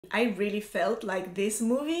I really felt like this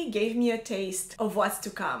movie gave me a taste of what's to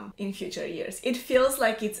come in future years. It feels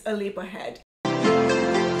like it's a leap ahead.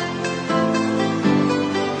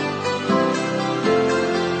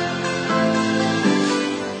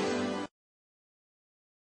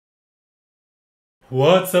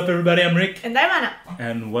 What's up everybody, I'm Rick. And I'm Anna.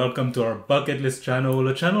 And welcome to our bucket list channel,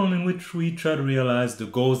 a channel in which we try to realize the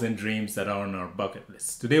goals and dreams that are on our bucket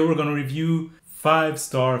list. Today we're going to review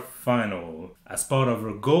 5-Star Final as part of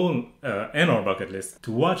our goal and our bucket list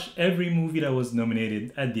to watch every movie that was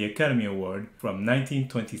nominated at the Academy Award from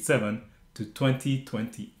 1927 to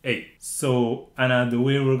 2028. So Anna, the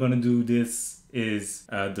way we're going to do this is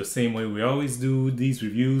the same way we always do these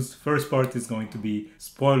reviews. First part is going to be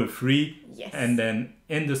spoiler free. Yes. And then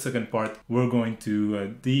in the second part, we're going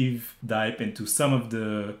to dive into some of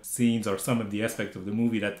the scenes or some of the aspects of the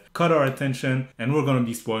movie that caught our attention, and we're going to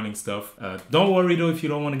be spoiling stuff. Don't worry though, if you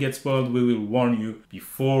don't want to get spoiled, we will warn you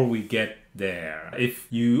before we get there. If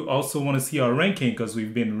you also want to see our ranking, because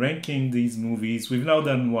we've been ranking these movies, we've now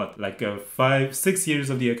done what, like 5-6 years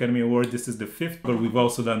of the Academy Award. This is the 5th, but we've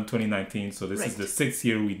also done 2019, so this is the 6th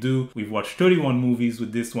year we do. We've watched 31 movies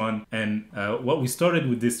with this one, and what we started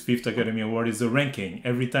with this 5th Academy Award is a ranking.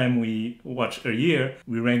 Every time we watch a year,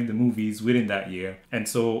 we rank the movies within that year. And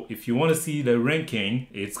so if you want to see the ranking,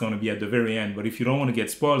 it's going to be at the very end. But if you don't want to get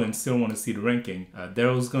spoiled and still want to see the ranking,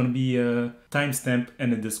 there's going to be a timestamp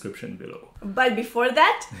and a description below. But before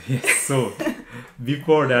that? Yes, so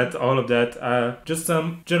before that, all of that, just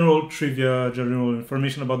some general trivia, general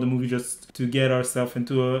information about the movie, just to get ourselves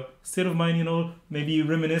into a state of mind, you know, maybe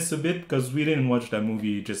reminisce a bit, because we didn't watch that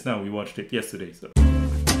movie just now, we watched it yesterday, so.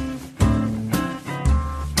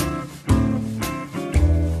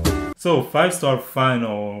 So, 5-Star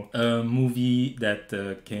Final, a movie that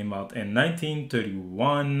came out in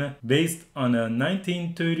 1931, based on a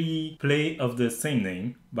 1930 play of the same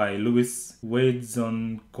name by Louis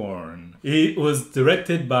Weizenkorn. It was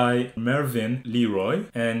directed by Mervyn Leroy,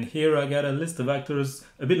 and here I got a list of actors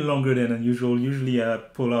a bit longer than usual. Usually I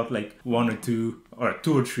pull out like 1 or 2, or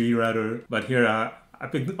 2 or 3 rather, but here I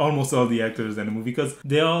picked almost all the actors in the movie because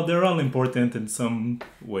they're all important in some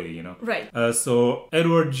way, you know. Right. So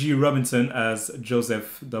Edward G. Robinson as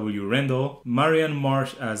Joseph W. Randall, Marianne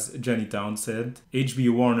Marsh as Jenny Townsend, H.B.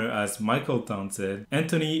 Warner as Michael Townsend,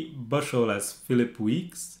 Anthony Bushell as Philip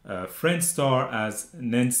Weeks, Fran Starr as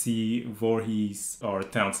Nancy Voorhees or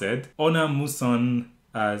Townsend, Ona Muson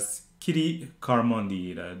as Kitty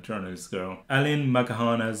Carmondi, the journalist girl, Aline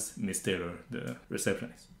Macahan as Miss Taylor, the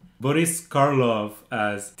receptionist, Boris Karloff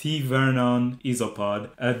as T. Vernon Isopod.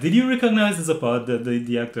 Did you recognize Isopod,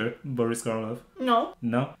 the actor, Boris Karloff? No.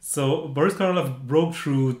 No? So, Boris Karloff broke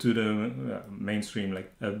through to the mainstream,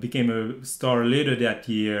 became a star later that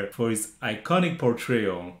year for his iconic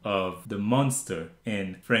portrayal of the monster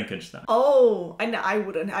in Frankenstein. Oh, I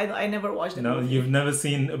wouldn't. I never watched the movie. No, you've never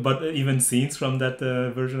seen, but even scenes from that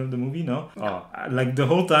version of the movie, no? Oh, like the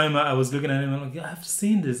whole time I was looking at him, I'm like, yeah, I've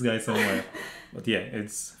seen this guy somewhere. But yeah,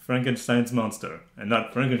 it's Frankenstein's monster and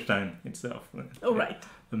not Frankenstein itself. Oh, right.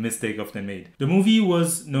 A mistake often made. The movie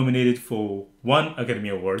was nominated for 1 Academy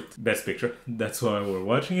Award, Best Picture. That's why we're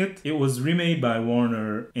watching it. It was remade by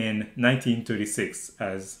Warner in 1936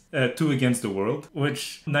 as 2 Against the World,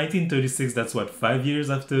 which 1936, that's what, 5 years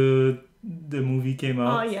after the movie came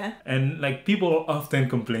out. Oh, yeah. And like people often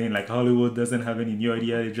complain like Hollywood doesn't have any new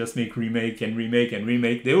idea, they just make remake and remake and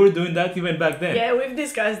remake. They were doing that even back then. Yeah, we've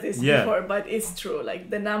discussed this before, but it's true.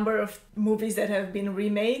 Like the number of movies that have been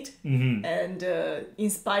remade and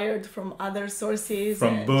inspired from other sources.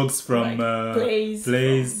 From books, from plays.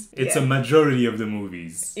 It's a majority of the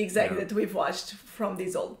movies. Exactly, that we've watched from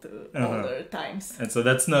these older times. And so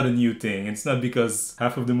that's not a new thing. It's not because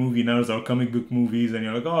half of the movie now are comic book movies and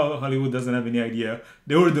you're like, oh, Hollywood doesn't have any idea.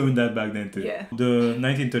 They were doing that back then too. Yeah. The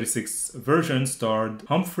 1936 version starred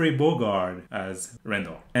Humphrey Bogart as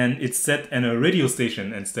Randall. And it's set in a radio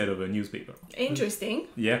station instead of a newspaper. Interesting.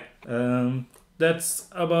 Yeah. That's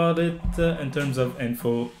about it in terms of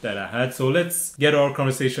info that I had. So let's get our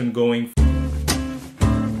conversation going.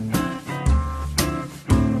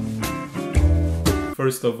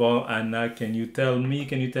 First of all, Anna, can you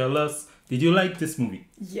tell us, did you like this movie?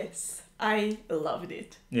 Yes, I loved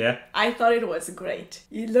it. Yeah? I thought it was great.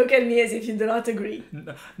 You look at me as if you do not agree.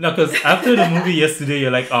 No, because after the movie yesterday, you're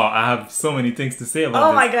like, oh, I have so many things to say about this.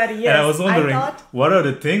 Oh my god, yes. And I was wondering, what are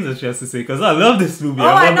the things that she has to say? Because I love this movie.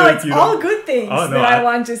 I know, it's all good things that I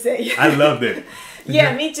want to say. I loved it.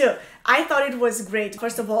 Yeah, me too. I thought it was great.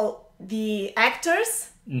 First of all, the actors,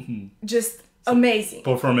 just amazing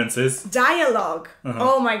performances, dialogue.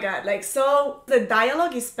 Oh my god, like, so the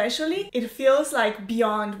dialogue especially, it feels like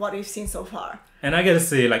beyond what we've seen so far. And I gotta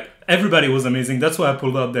say, like, everybody was amazing. That's why I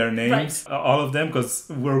pulled out their names, Right. all of them, because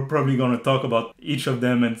we're probably going to talk about each of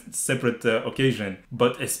them in separate occasion.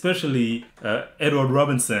 But especially Edward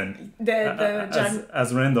Robinson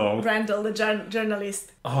as Randall. Randall, the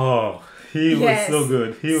journalist. Oh, he was so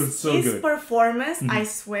good. He was so good. His performance, I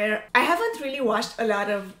swear. I haven't really watched a lot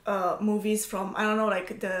of movies from, I don't know,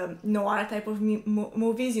 like the noir type of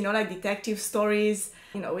movies, you know, like detective stories,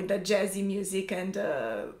 you know, with the jazzy music and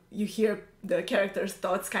you hear the character's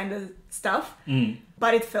thoughts kind of stuff.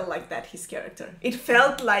 But it felt like that, his character. It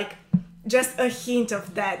felt like just a hint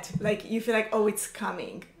of that. Like, you feel like, oh, it's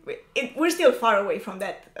coming. We're still far away from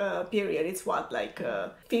that period. It's what, like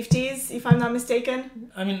 50s, if I'm not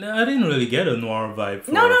mistaken? I mean, I didn't really get a noir vibe.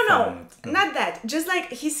 No. Not that. Just like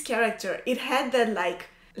his character. It had that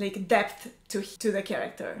like depth to the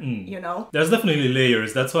character, you know? There's definitely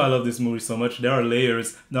layers. That's why I love this movie so much. There are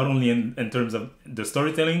layers, not only in terms of the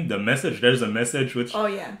storytelling, the message. There's a message, which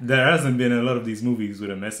there hasn't been a lot of these movies with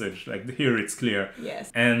a message. Like, here it's clear.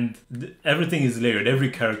 Yes. And everything is layered. Every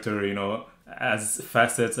character, you know, has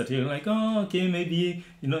facets that you're like, oh, okay, maybe,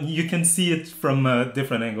 you know, you can see it from a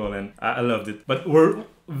different angle, and I loved it. But we're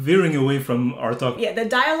veering away from our talk. Yeah, the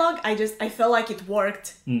dialogue, I felt like it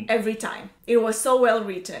worked every time. It was so well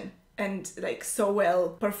written and like so well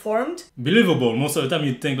performed. Believable. Most of the time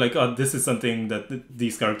you think like, oh, this is something that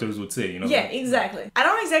these characters would say, you know? Yeah, exactly. I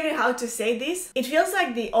don't know exactly how to say this. It feels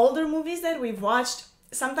like the older movies that we've watched,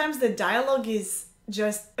 sometimes the dialogue is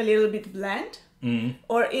just a little bit bland.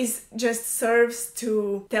 Or is just serves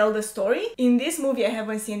to tell the story. In this movie, I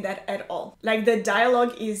haven't seen that at all. Like, the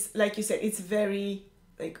dialogue is, like you said, it's very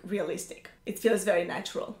like realistic. It feels very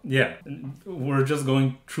natural. Yeah, we're just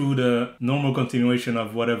going through the normal continuation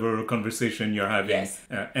of whatever conversation you're having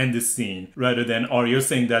and the scene, rather than, or you're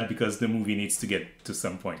saying that because the movie needs to get to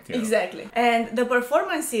some point. You know? Exactly. And the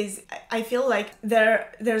performances, I feel like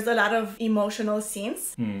there's a lot of emotional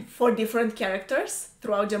scenes for different characters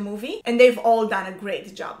throughout the movie, and they've all done a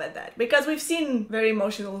great job at that, because we've seen very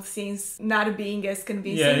emotional scenes not being as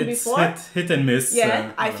convincing before. Hit and miss.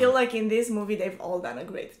 I feel like in this movie they've all done a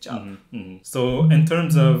great job. So in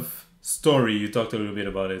terms of story, you talked a little bit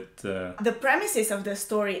about it. The premises of the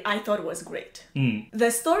story I thought was great. The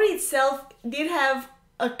story itself did have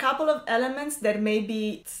a couple of elements that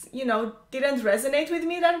maybe, you know, didn't resonate with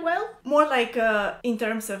me that well. More like in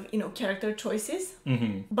terms of, you know, character choices.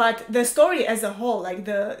 But the story as a whole, like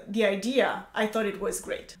the idea, I thought it was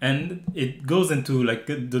great. And it goes into, like,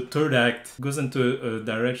 the third act goes into a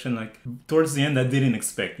direction, like, towards the end I didn't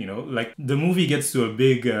expect, you know? Like, the movie gets to a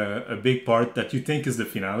big part that you think is the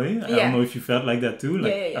finale. I don't know if you felt like that too.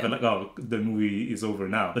 Like, I felt like, oh, the movie is over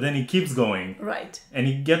now. But then it keeps going. Right. And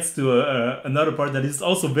it gets to another part that is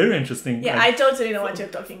also very interesting. Yeah, like, I totally know what you're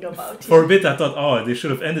talking about. For a bit I thought, oh, they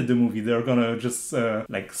should have ended the movie. They're gonna just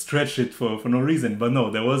like stretch it for no reason. But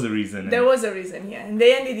no, there was a reason. There was a reason, yeah. And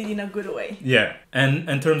they ended it in a good way. Yeah. And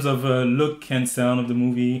in terms of look and sound of the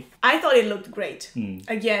movie, I thought it looked great.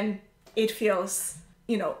 Again, it feels,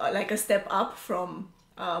 you know, like a step up from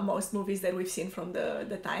most movies that we've seen from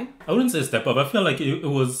the time. I wouldn't say step up. I feel like it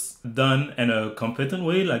was done in a competent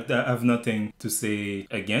way. Like, I have nothing to say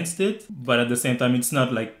against it. But at the same time, it's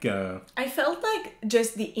not like... I felt like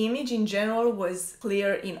just the image in general was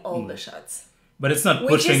clear in all the shots. But it's not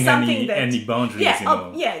pushing any boundaries, you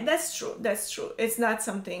know. Yeah, that's true. That's true. It's not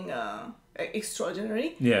something...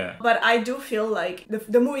 extraordinary. Yeah. But I do feel like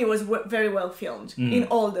the movie was very well filmed in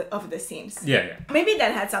all of the scenes. Yeah. Maybe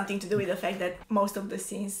that had something to do with the fact that most of the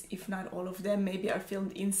scenes, if not all of them, maybe are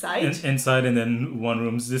filmed inside. Inside, and then one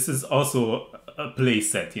rooms. This is also a play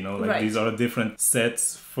set, you know, like these are different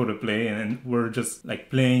sets for the play, and we're just like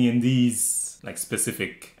playing in these like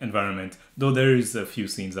specific environment. Though there is a few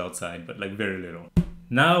scenes outside, but like very little.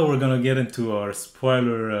 Now we're gonna get into our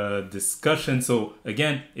spoiler discussion. So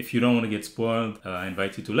again, if you don't want to get spoiled, I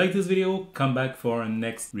invite you to like this video, come back for our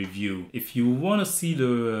next review. If you want to see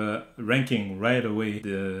the ranking right away,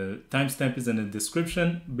 the timestamp is in the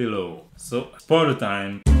description below. So, spoiler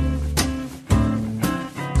time.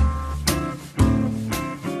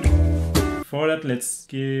 For that, let's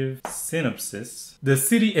give synopsis. The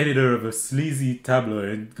city editor of a sleazy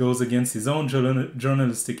tabloid goes against his own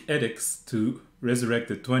journalistic ethics to resurrect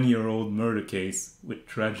a 20-year-old murder case with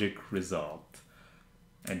tragic result.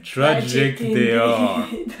 And tragic they are.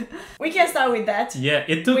 We can start with that. Yeah,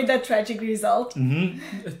 it took... with the tragic result.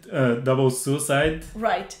 Double suicide.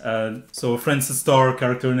 Right. So Frances Starr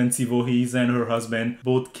character Nancy Voorhees and her husband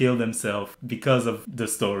both killed themselves because of the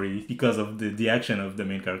story, because of the action of the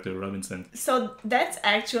main character, Robinson. So that's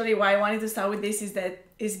actually why I wanted to start with this,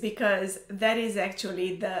 is because that is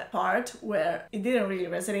actually the part where it didn't really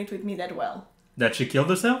resonate with me that well. That she killed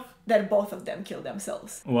herself? That both of them killed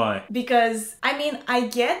themselves. Why? Because I mean, I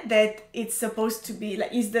get that it's supposed to be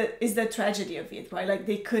like is the tragedy of it, right? Like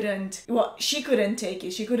they couldn't, well, she couldn't take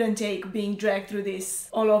it. She couldn't take being dragged through this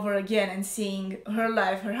all over again and seeing her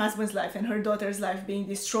life, her husband's life, and her daughter's life being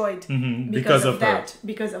destroyed because of that,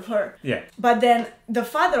 because of her. Yeah. But then the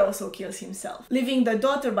father also kills himself, leaving the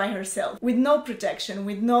daughter by herself with no protection,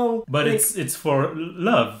 with no. But it's for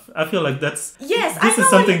love. I feel like that's yes. This is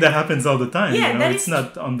something that happens all the time. Yeah, you know? that It's is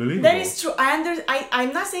not unbelievable. That is true.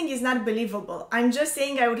 I'm not saying it's not believable. I'm just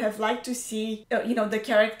saying I would have liked to see, the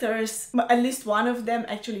characters, at least one of them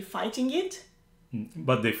actually fighting it.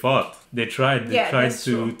 But they fought. They tried. They tried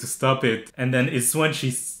to stop it. And then it's when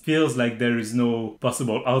she feels like there is no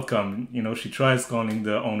possible outcome. She tries calling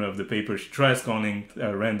the owner of the paper. She tries calling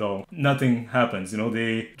Randall. Nothing happens.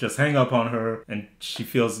 They just hang up on her and she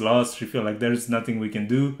feels lost. She feels like there's nothing we can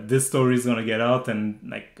do. This story is going to get out and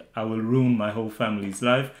like I will ruin my whole family's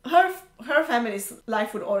life. Her family's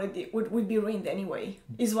life would be ruined anyway,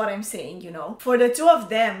 is what I'm saying, For the two of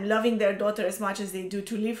them loving their daughter as much as they do,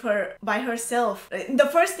 to leave her by herself. The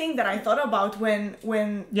first thing that I thought about when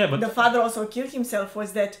the father also killed himself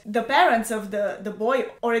was that the parents of the boy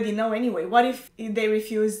already know anyway. What if they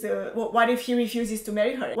refuse what if he refuses to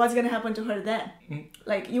marry her? What's gonna happen to her then?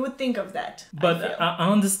 Like, you would think of that. But I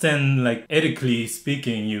understand, like, ethically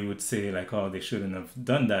speaking, you would say, like, oh, they shouldn't have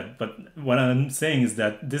done that. But what I'm saying is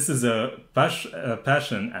that this is a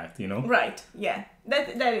passion act, Right, yeah.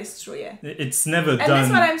 That is true, yeah. It's never done. And that's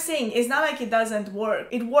what I'm saying. It's not like it doesn't work.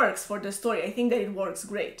 It works for the story. I think that it works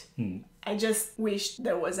great. I just wish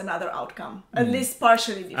there was another outcome, at least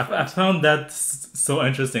partially different. I found that so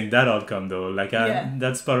interesting, that outcome, though. Like,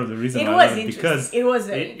 that's part of the reason why I love it, because it was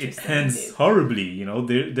very interesting. It ends horribly,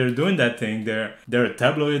 They're doing that thing. They're a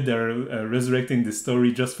tabloid. They're resurrecting the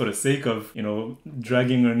story just for the sake of,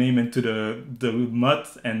 dragging her name into the mud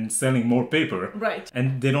and selling more paper. Right.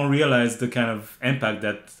 And they don't realize the kind of impact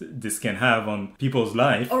that this can have on people's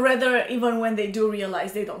life. Or rather, even when they do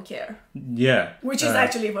realize, they don't care. Yeah. Which is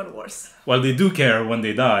actually even worse. Well, they do care when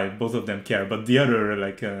they die. Both of them care. But the other,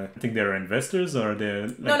 I think they're investors or they're...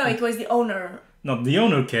 No, it was the owner. No, the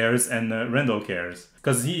owner cares and Randall cares.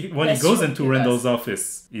 Because when he goes into Randall's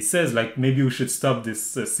office, he says, like, maybe we should stop this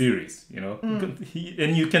series,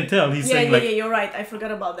 and you can tell he's saying, like... Yeah, you're right. I forgot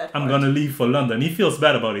about that part. I'm going to leave for London. He feels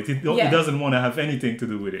bad about it. He doesn't want to have anything to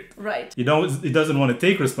do with it. Right. He doesn't want to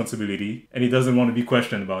take responsibility, and he doesn't want to be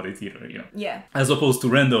questioned about it either, Yeah. As opposed to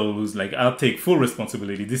Randall, who's like, I'll take full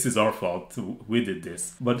responsibility. This is our fault. We did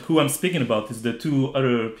this. But who I'm speaking about is the two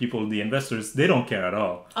other people, the investors. They don't care at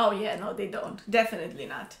all. Oh, yeah. No, they don't. Definitely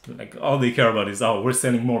not. Like, all they care about is, we're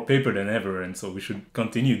selling more paper than ever, and so we should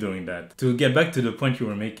continue doing that. To get back to the point you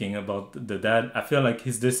were making about the dad, I feel like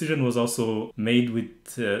his decision was also made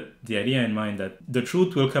with the idea in mind that the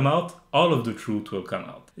truth will come out. All of the truth will come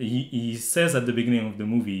out. He says at the beginning of the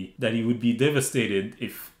movie that he would be devastated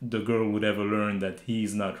if the girl would ever learn that he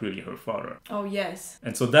is not really her father. Oh, yes.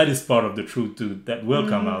 And so that is part of the truth too, that will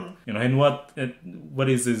come out. And what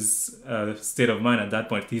is his state of mind at that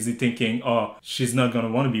point? Is he thinking, oh, she's not going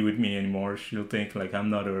to want to be with me anymore. She'll think like I'm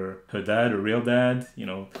not her dad, her real dad,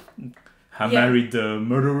 I married the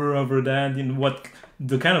murderer of her dad. What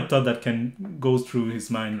the kind of thought that can go through his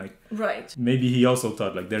mind, like, right. Maybe he also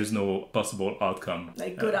thought like there's no possible outcome,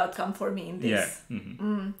 like good outcome for me in this.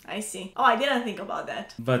 Yeah. I see. Oh, I didn't think about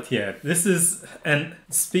that. But yeah, this is, and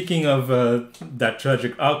speaking of that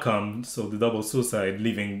tragic outcome, so the double suicide,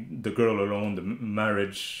 leaving the girl alone, the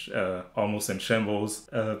marriage almost in shambles,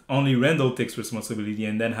 only Randall takes responsibility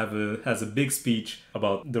and then has a big speech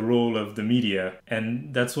about the role of the media.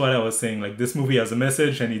 And that's what I was saying, like, this movie has a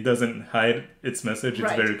message and it doesn't hide its message.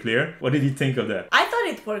 It's very clear. What did you think of that? I thought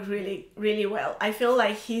it worked really, really well. I feel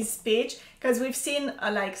like his speech, because we've seen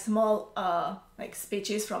like small like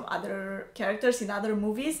speeches from other characters in other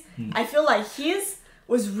movies. I feel like his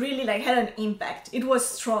was really like had an impact. It was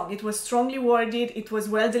strong. It was strongly worded. It was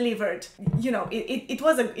well delivered. It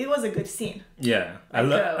was a good scene. Yeah, I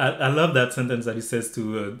love that sentence that he says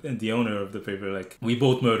to the owner of the paper. Like, we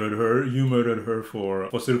both murdered her. You murdered her for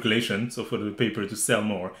circulation, so for the paper to sell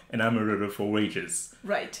more, and I murdered her for wages.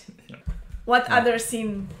 Right. Yeah. What other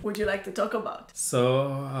scene would you like to talk about?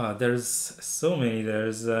 So, there's so many.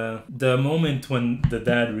 There's the moment when the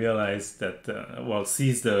dad realized that,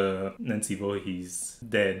 sees the Nancy Voorhees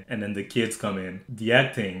dead, and then the kids come in. The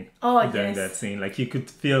acting during that scene, like, you could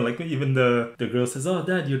feel, like, even the girl says, "Oh,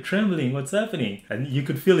 Dad, you're trembling. What's happening?" And you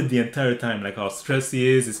could feel it the entire time, like how stressed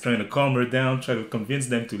he is. He's trying to calm her down, try to convince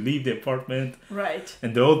them to leave the apartment. Right.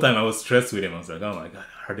 And the whole time I was stressed with him. I was like, oh my God.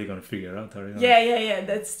 Are they gonna figure it out? Yeah,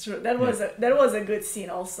 that's true. That was a good scene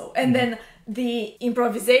also. And then the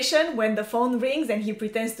improvisation when the phone rings and he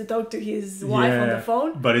pretends to talk to his wife on the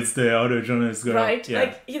phone. But it's the other journalist girl. Right? Yeah.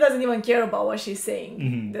 Like, he doesn't even care about what she's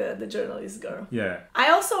saying, the journalist girl. Yeah.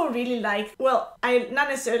 I also really liked, well, not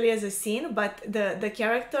necessarily as a scene, but the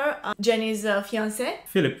character, Jenny's fiance.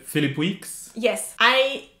 Philip Weeks. Yes,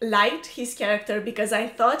 I liked his character because I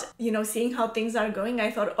thought, seeing how things are going,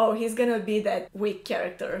 I thought, oh, he's gonna be that weak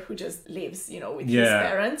character who just lives, with his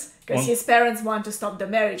parents. Because his parents want to stop the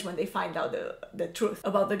marriage when they find out the truth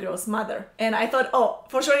about the girl's mother. And I thought, oh,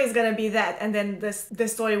 for sure he's gonna be that. And then the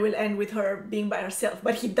story will end with her being by herself.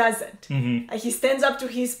 But he doesn't. He stands up to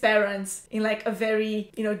his parents in like a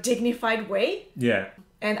very, dignified way. Yeah.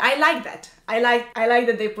 And I like that. I like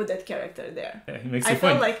that they put that character there. Yeah, it makes a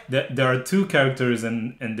point. Like there are two characters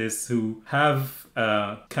in this who have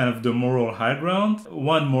kind of the moral high ground.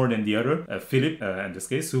 One more than the other. Philip, in this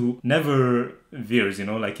case, who never veers.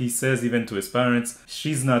 Like he says even to his parents,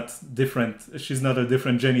 she's not different. She's not a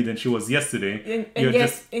different Jenny than she was yesterday.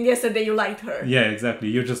 And yesterday you liked her. Yeah, exactly.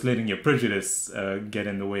 You're just letting your prejudice get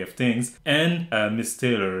in the way of things. And Miss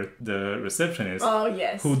Taylor, the receptionist. Oh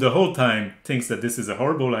yes. Who the whole time thinks that this is a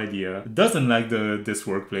horrible idea. Doesn't like this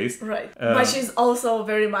workplace. Right. But she's also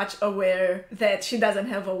very much aware that she doesn't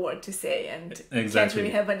have a word to say and can't really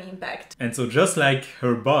have an impact. And so just like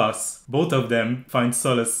her boss, both of them find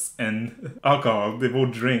solace in alcohol. They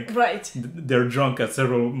both drink. Right. They're drunk at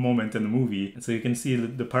several moments in the movie. So you can see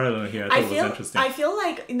the parallel here. I thought it was interesting. I feel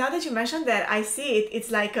like, now that you mentioned that, I see it. It's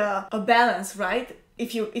like a balance, right?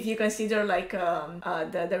 If you consider like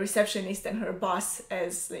the receptionist and her boss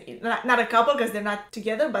as not a couple because they're not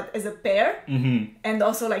together, but as a pair, and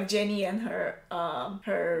also like Jenny and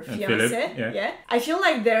her fiance, yeah, I feel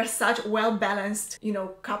like they're such well balanced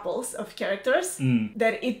couples of characters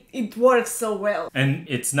that it works so well. And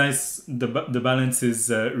it's nice the balance is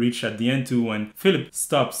reached at the end too, when Philip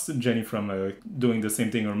stops Jenny from doing the same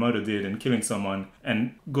thing her mother did and killing someone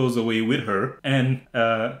and goes away with her, and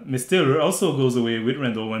Miss Taylor also goes away with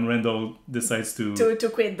Randall when Randall decides to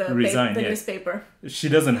quit the newspaper. She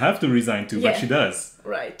doesn't have to resign but she does.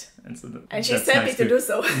 Right. And so and she's happy to do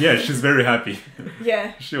so. Yeah, she's very happy.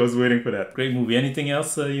 Yeah. She was waiting for that. Great movie. Anything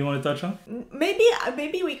else you want to touch on?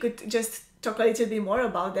 Maybe we could just talk a little bit more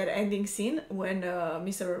about that ending scene when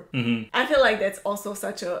Mr. I feel like that's also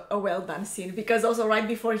such a well done scene, because also right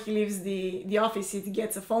before he leaves the office, he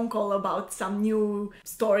gets a phone call about some new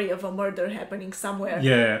story of a murder happening somewhere.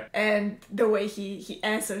 Yeah. And the way he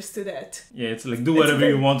answers to that. Yeah, it's like, do whatever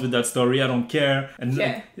you want with that story, I don't care. And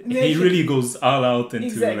he really goes all out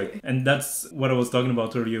into and that's what I was talking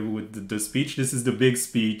about earlier with the speech. This is the big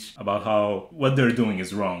speech about how what they're doing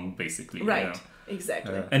is wrong, basically. Right.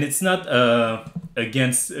 Exactly. And it's not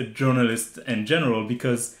against journalists in general,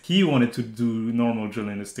 because he wanted to do normal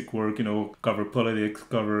journalistic work, cover politics,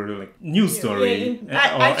 cover like news story,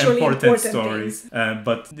 or important stories.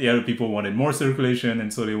 But the other people wanted more circulation,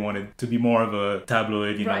 and so they wanted to be more of a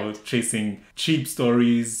tabloid, chasing cheap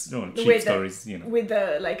stories, with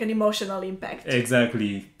like an emotional impact.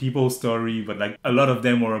 Exactly. People's story, but like a lot of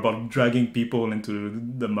them were about dragging people into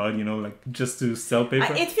the mud, like just to sell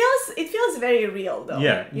paper. It feels very real though.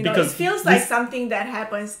 Yeah, because it feels like something that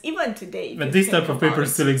happens even today. But these type of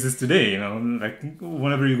papers still exist today, like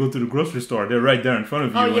whenever you go to the grocery store, they're right there in front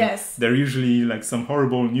of you. Oh, yes. They're usually like some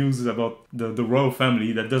horrible news about the royal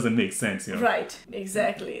family that doesn't make sense, Right,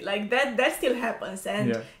 exactly. Like that still happens.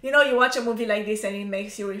 And you watch a movie like this and it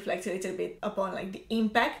makes you reflect a little bit upon like the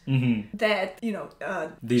impact that,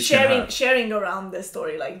 sharing around the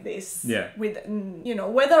story like this. Yeah. With,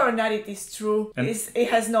 whether or not it is true, it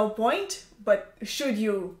has no point. But should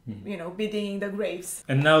you, be digging the graves?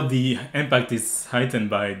 And now the impact is heightened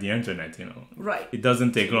by the internet, Right. It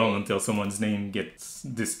doesn't take long until someone's name gets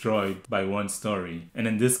destroyed by one story. And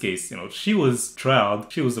in this case, she was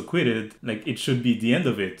tried, she was acquitted, like it should be the end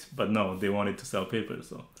of it. But no, they wanted to sell papers,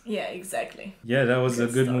 so. Yeah, exactly. Yeah, that was a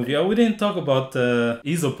good movie. We didn't talk about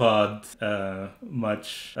Isopod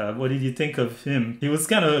much. What did you think of him? He was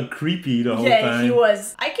kind of creepy the whole time. Yeah, he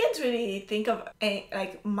was. I can't really think of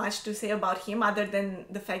much to say about him other than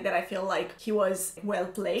the fact that I feel like he was well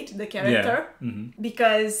played, the character,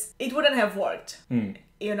 because it wouldn't have worked.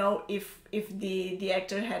 If the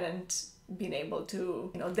actor hadn't been able to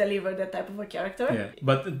deliver that type of a character. Yeah,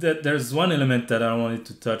 but there's one element that I wanted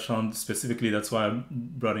to touch on specifically. That's why I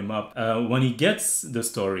brought him up. When he gets the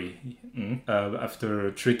story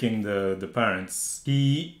after tricking the parents,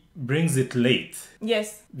 he brings it late.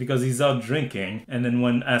 Yes. Because he's out drinking, and then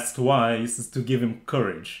when asked why, he says to give him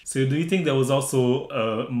courage. So do you think there was also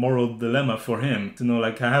a moral dilemma for him to know,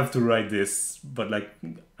 like, I have to write this, but like,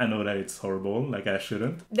 I know that it's horrible, like I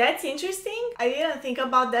shouldn't? That's interesting. I didn't think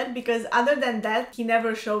about that because other than that, he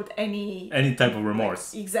never showed any type of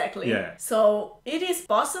remorse. Like, exactly. Yeah. So it is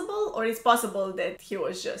possible, or it's possible that he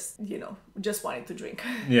was just, just wanting to drink.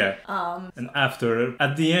 Yeah. And at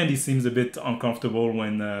the end, he seems a bit uncomfortable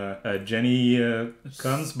when Jenny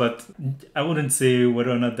comes, but I wouldn't say whether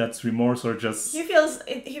or not that's remorse or just...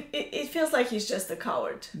 It feels like he's just a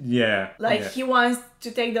coward. Yeah. Like he wants to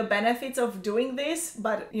take the benefits of doing this,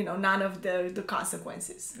 but none of the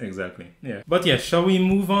consequences. Exactly. Yeah. But yeah, shall we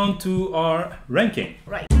move on to our ranking?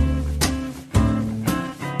 Right.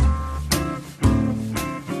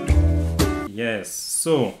 Yes.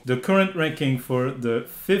 So the current ranking for the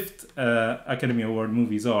 5th Academy Award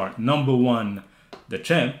movies are: number 1, The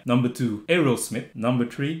Champ; number 2, Aerosmith; number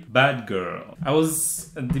 3, Bad Girl. I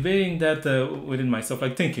was debating that within myself,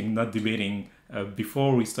 like thinking, not debating,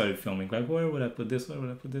 before we started filming, like where would I put this, where would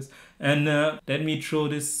I put this, and let me throw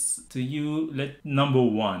this to you. Number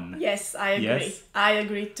 1. Yes, I agree. Yes? I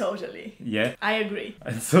agree totally. Yeah, I agree.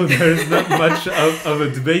 And so there's not much of a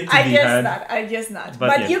debate to be had. I guess not.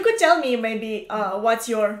 But you could tell me maybe what's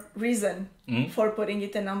your reason for putting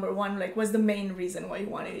it at number 1. Like, what's the main reason why you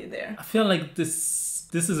wanted it there? I feel like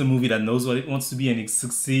this is a movie that knows what it wants to be, and it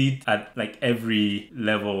succeeds at like every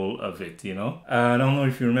level of it, I don't know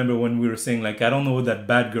if you remember when we were saying, like, I don't know that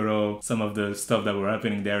Bad Girl, some of the stuff that were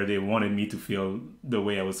happening there, they wanted me to feel the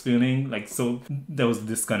way I was feeling. Like, so there was a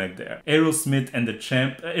disconnect there. Aerosmith and The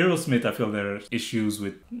Champ. Aerosmith, I feel there are issues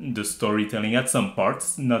with the storytelling at some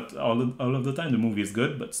parts. Not all of the time. The movie is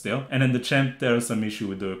good, but still. And then The Champ, there are some issue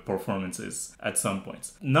with the performances at some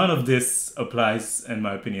points. None of this applies, in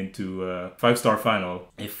my opinion, to 5-star final.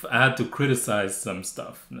 If I had to criticize some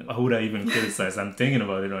stuff, how would I even criticize? I'm thinking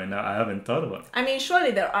about it right now. I haven't thought about it. I mean,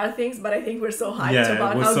 surely there are things, but I think we're so hyped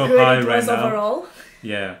about how so good it was overall.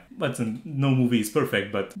 Yeah, but no movie is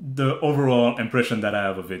perfect, but the overall impression that I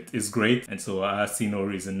have of it is great, and so I see no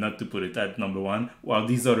reason not to put it at number 1. While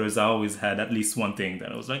these others, I always had at least one thing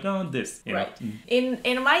that I was like, oh, this. Right.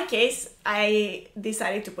 In my case, I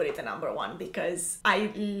decided to put it at number 1 because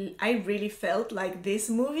I really felt like this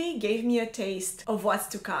movie gave me a taste of what's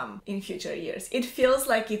to come in future years. It feels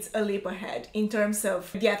like it's a leap ahead in terms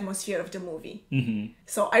of the atmosphere of the movie. Mm-hmm.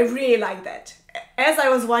 So I really like that. As I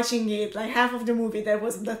was watching it, like half of the movie, that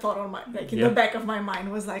was the thought on the back of my mind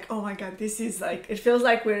was like, oh my god, this is like, it feels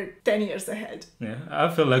like we're 10 years ahead. Yeah, I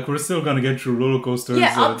feel like we're still gonna get through roller coasters.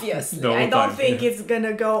 Yeah, obviously. I don't think it's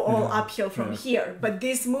gonna go all uphill from here. But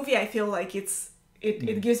this movie, I feel like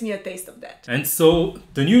it gives me a taste of that. And so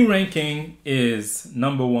the new ranking is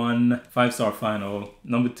number 1, 5-star final;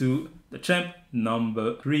 number 2, The Champ;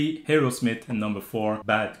 number 3, Aerosmith; and number 4,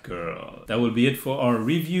 Bad Girl. That will be it for our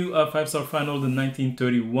review of 5-star final, the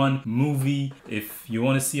 1931 movie. If you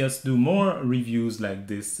want to see us do more reviews like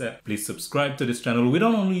this, please subscribe to this channel. We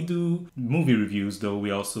don't only do movie reviews though, we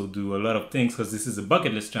also do a lot of things because this is a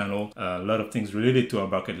bucket list channel. A lot of things related to our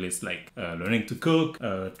bucket list, like learning to cook,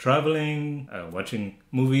 traveling, watching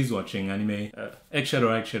movies, watching anime,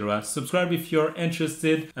 etc, etc. Subscribe if you're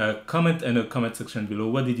interested. Comment in the comment section below,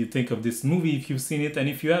 what did you think of this movie if you've seen it, and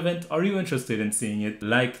if you haven't, are you interested in seeing it?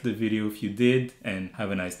 Like the video if you did, and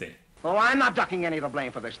have a nice day. Oh, I'm not ducking any of the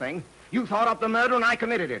blame for this thing. You thought up the murder and I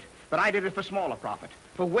committed it, but I did it for smaller profit,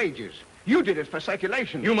 for wages. You did it for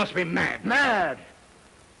circulation. You must be mad. Mad?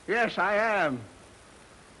 Yes, I am.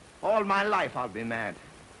 All my life I'll be mad.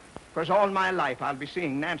 Because all my life I'll be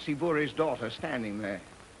seeing Nancy Bourie's daughter standing there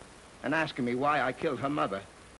and asking me why I killed her mother.